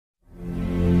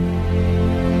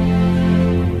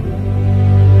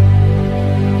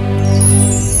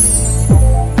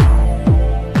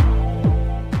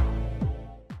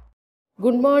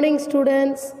morning,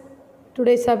 students.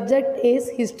 Today's subject is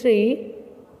history.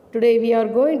 Today we are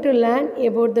going to learn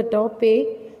about the topic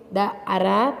the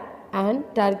Arab and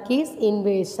Turkish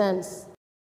invasions.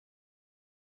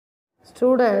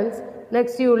 Students,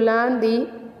 next you learn the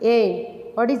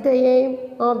aim. What is the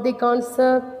aim of the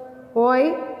concept?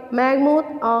 Why Mahmud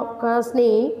of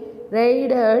Ghazni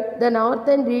raided the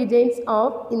northern regions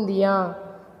of India,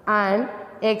 and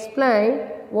explain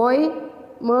why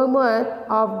Muhammad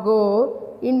of Ghr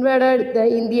invaded the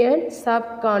Indian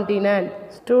subcontinent.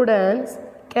 Students,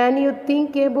 can you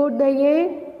think about the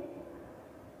aim?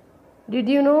 Did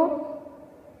you know?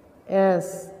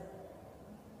 Yes.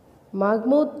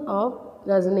 Mahmud of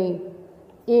Ghazni.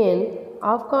 In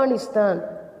Afghanistan,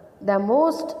 the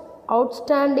most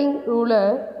outstanding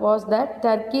ruler was the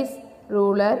Turkish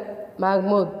ruler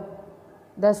Mahmud,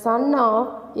 the son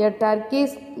of a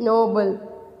Turkish noble.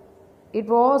 It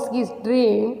was his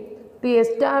dream to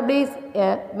establish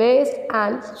a vast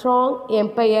and strong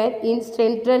empire in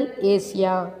Central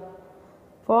Asia.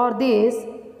 For this,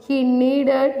 he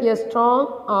needed a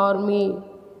strong army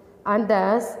and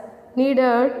thus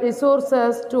needed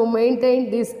resources to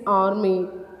maintain this army.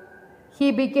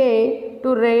 He began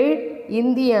to raid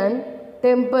Indian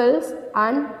temples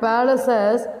and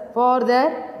palaces for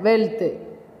their wealth.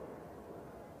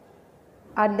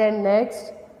 And then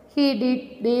next, he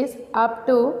did this up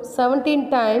to 17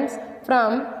 times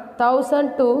from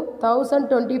 1000 to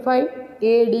 1025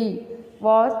 AD,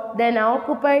 was then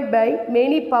occupied by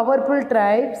many powerful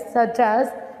tribes such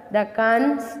as the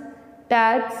Khans,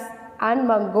 Turks and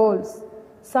Mongols.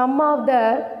 Some of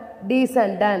the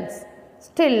descendants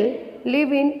still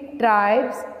live in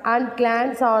tribes and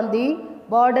clans on the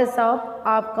borders of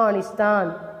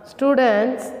Afghanistan.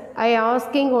 Students, I am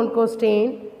asking one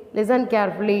question. Listen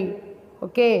carefully.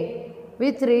 Okay.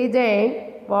 Which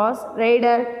region was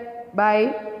raided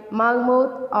by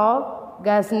Mahmud of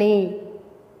Ghazni?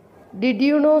 Did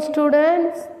you know,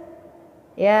 students?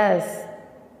 Yes.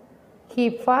 He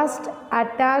first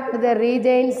attacked the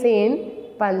regions in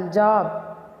Punjab,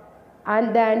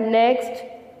 and then next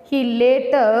he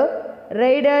later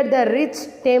raided the rich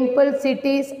temple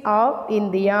cities of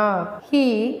India.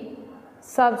 He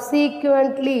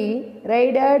subsequently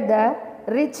raided the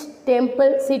rich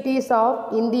temple cities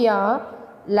of India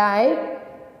like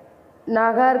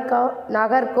Nagarkot,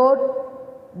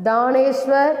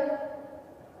 Daneshwar,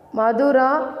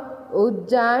 Madura,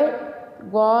 Ujjain,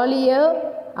 Gwalior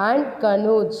and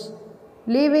Kanuj,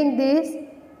 leaving these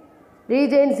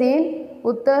regions in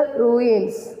utter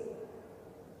ruins.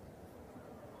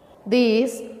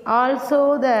 These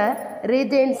also the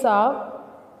regions of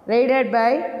raided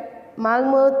by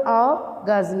Mahmud of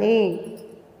Ghazni.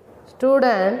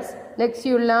 Students, next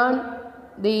you learn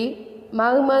the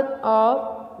Muhammad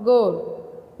of Ghr.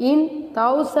 In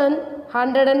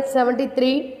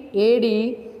 1173 AD,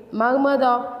 Muhammad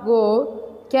of Ghr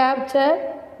captured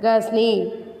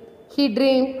Ghazni. He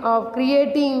dreamed of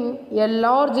creating a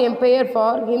large empire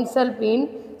for himself in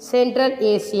Central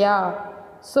Asia.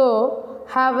 So,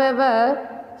 however,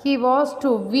 he was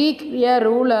too weak a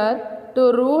ruler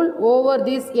to rule over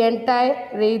this entire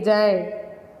region.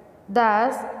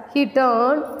 Thus, he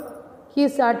turned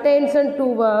his attention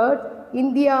toward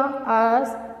India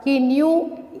as he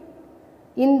knew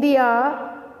India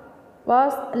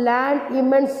was land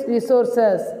immense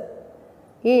resources.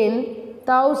 In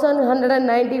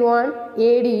 1191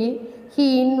 AD,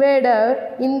 he invaded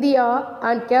India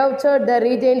and captured the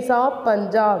regions of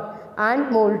Punjab and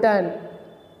Multan.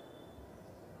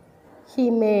 He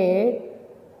made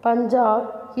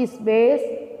Punjab his base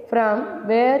from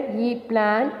where he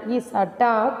planned his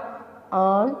attack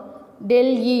on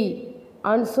Delhi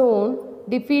and soon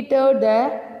defeated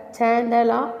the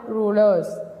Chandala rulers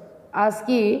as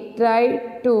he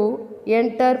tried to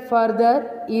enter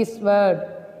further eastward.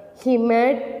 He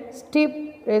met stiff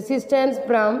resistance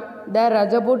from the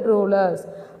Rajput rulers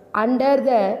under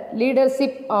the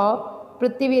leadership of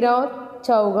Prithviraj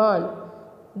Chauhan.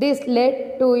 This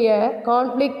led to a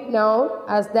conflict known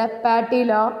as the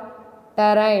Battle of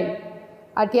Tarain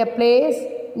at a place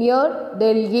near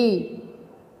Delhi.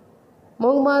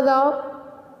 Muhammad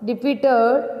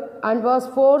defeated and was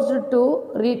forced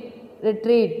to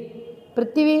retreat.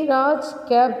 Prithviraj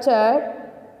captured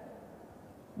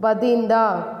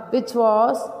Badinda, which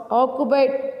was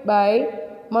occupied by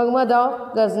Muhammad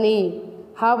of Ghazni.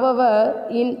 However,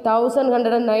 in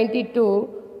 1192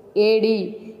 AD,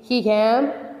 he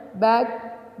came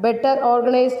back better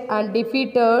organized and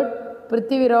defeated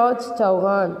Prithviraj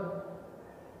Chauhan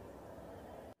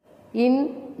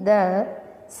in the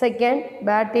Second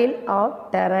Battle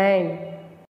of Tarain.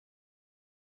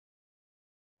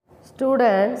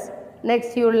 Students,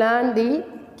 Next you learn the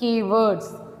keywords.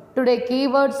 Today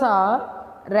keywords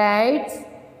are rights,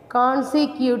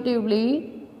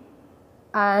 consecutively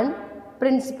and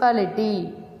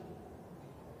principality.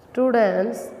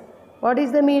 Students, what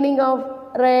is the meaning of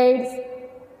raids?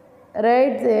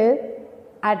 Raids is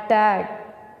attack.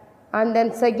 And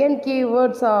then second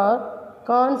keywords are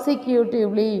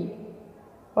consecutively.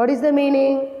 What is the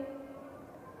meaning?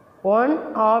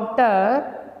 One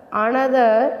after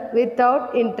another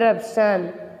without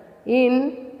interruption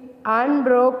in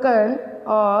unbroken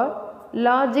or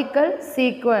logical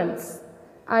sequence.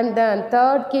 And then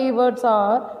third keywords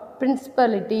are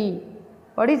principality.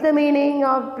 What is the meaning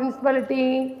of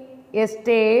principality? A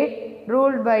state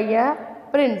ruled by a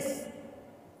prince.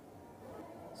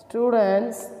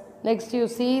 Students, next you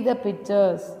see the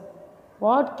pictures.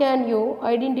 What can you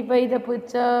identify the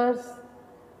pictures?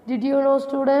 Did you know,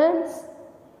 students?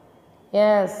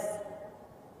 Yes.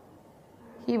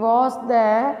 He was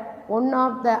one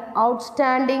of the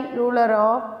outstanding ruler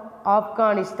of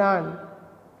Afghanistan.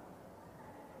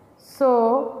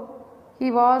 So,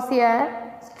 he was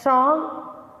a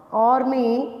strong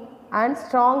army and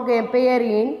strong empire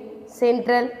in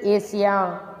Central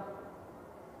Asia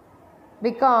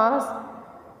because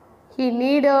he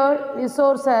needed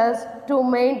resources to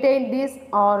maintain this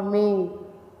army.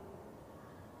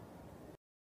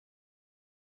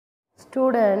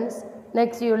 Students,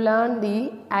 next you learn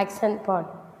the action part.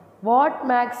 What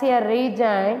makes a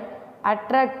region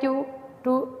attractive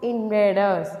to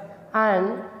invaders?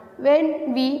 And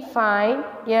when we find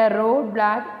a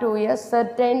roadblock to a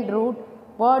certain route,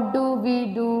 what do we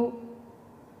do?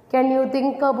 Can you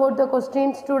think about the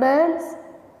question, students?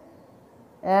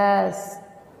 Yes.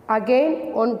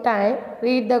 Again, one time,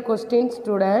 read the question,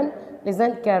 student.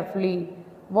 Listen carefully.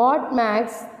 What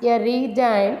makes a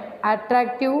region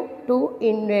attractive to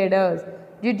invaders?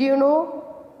 Did you know?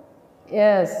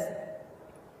 Yes.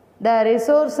 The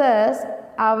resources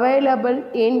available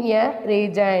in a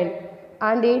region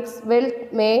and its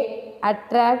wealth may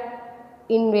attract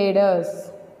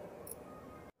invaders.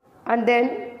 And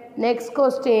then next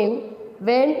question,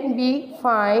 when we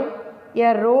find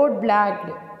a road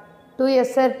blocked to a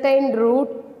certain route,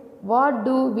 what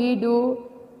do we do?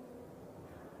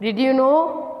 Did you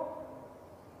know?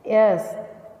 Yes.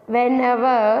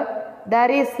 Whenever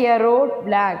there is a road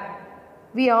blocked,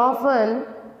 we often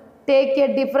take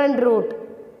a different route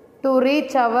to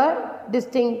reach our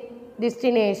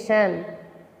destination.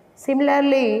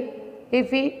 Similarly,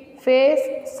 if we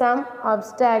face some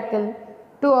obstacle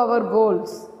to our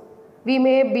goals, we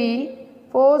may be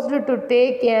forced to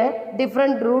take a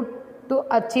different route to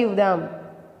achieve them.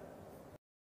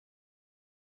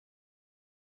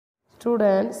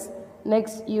 Students,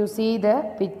 next you see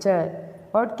the picture.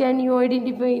 What can you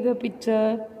identify the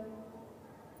picture?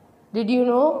 Did you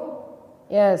know?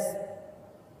 Yes.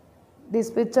 This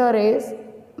picture is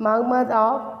Muhammad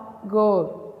of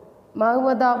Ghr.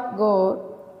 Muhammad of Ghr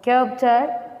captured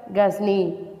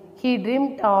Ghazni. He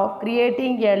dreamt of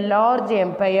creating a large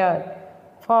empire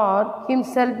for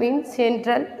himself in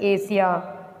Central Asia.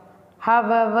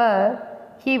 However,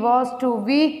 he was too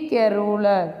weak a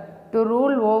ruler to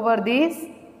rule over this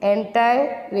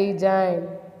entire region.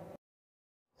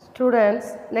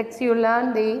 Students, next you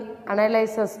learn the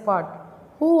analysis part.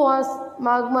 Who was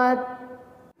Muhammad?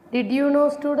 Did you know,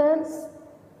 students?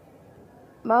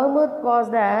 Muhammad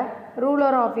was the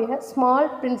ruler of a small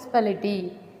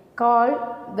principality called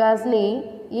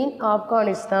Ghazni in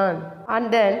Afghanistan.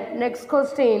 And then next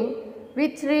question,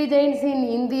 which regions in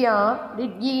India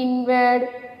did he invade?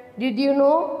 Did you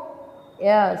know?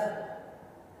 Yes.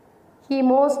 He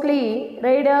mostly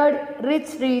raided rich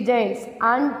regions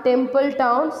and temple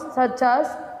towns such as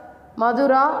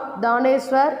Madura,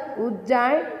 Daneshwar,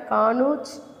 Ujjain,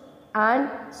 Kanuj and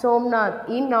Somnath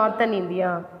in northern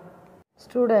India.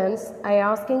 Students, I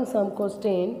asking some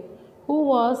question. Who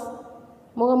was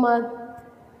Muhammad?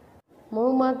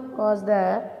 Muhammad was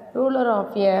the ruler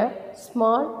of a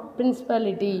small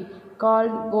principality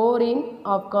called Ghr in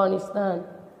Afghanistan.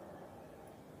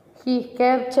 He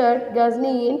captured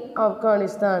Ghazni in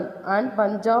Afghanistan and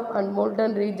Punjab and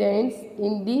Multan regions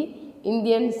in the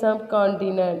Indian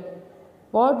subcontinent.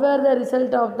 What were the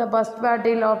result of the first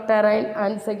battle of Tehran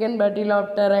and second battle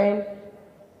of Tehran?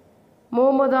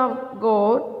 Muhammad of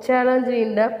Ghr challenged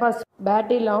in the first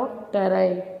battle of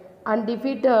Tehran and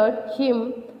defeated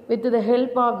him with the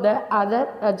help of the other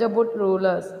Rajput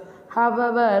rulers.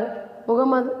 However,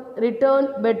 Muhammad returned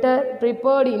better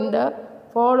prepared in the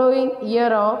following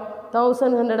year of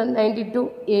 1192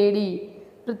 AD.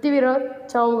 Prithviraj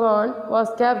Chauhan was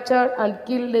captured and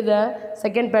killed in the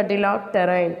second battle of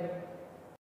Tehran.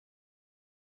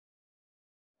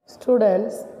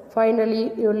 Students,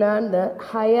 finally you learn the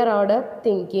higher order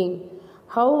thinking.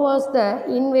 How was the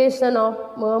invasion of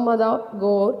Muhammad of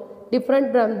Gor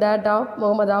different from that of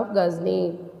Muhammad of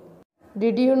Ghazni?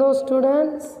 Did you know,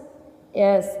 students?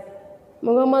 Yes,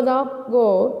 Muhammad of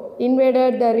Gor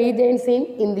invaded the regions in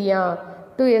India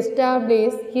to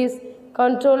establish his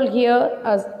control here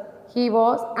as he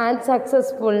was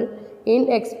unsuccessful in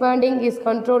expanding his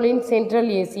control in Central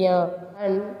Asia.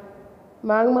 And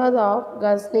Muhammad of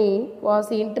Ghazni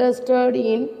was interested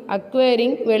in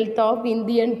acquiring wealth of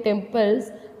Indian temples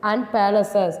and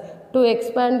palaces to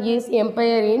expand his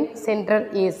empire in Central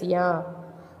Asia.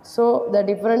 So, the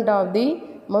difference of the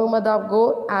Muhammad of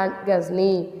Gor and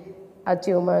Ghazni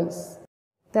achievements.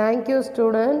 Thank you,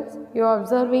 students. You are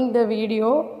observing the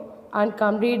video and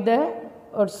complete the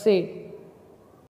worksheet.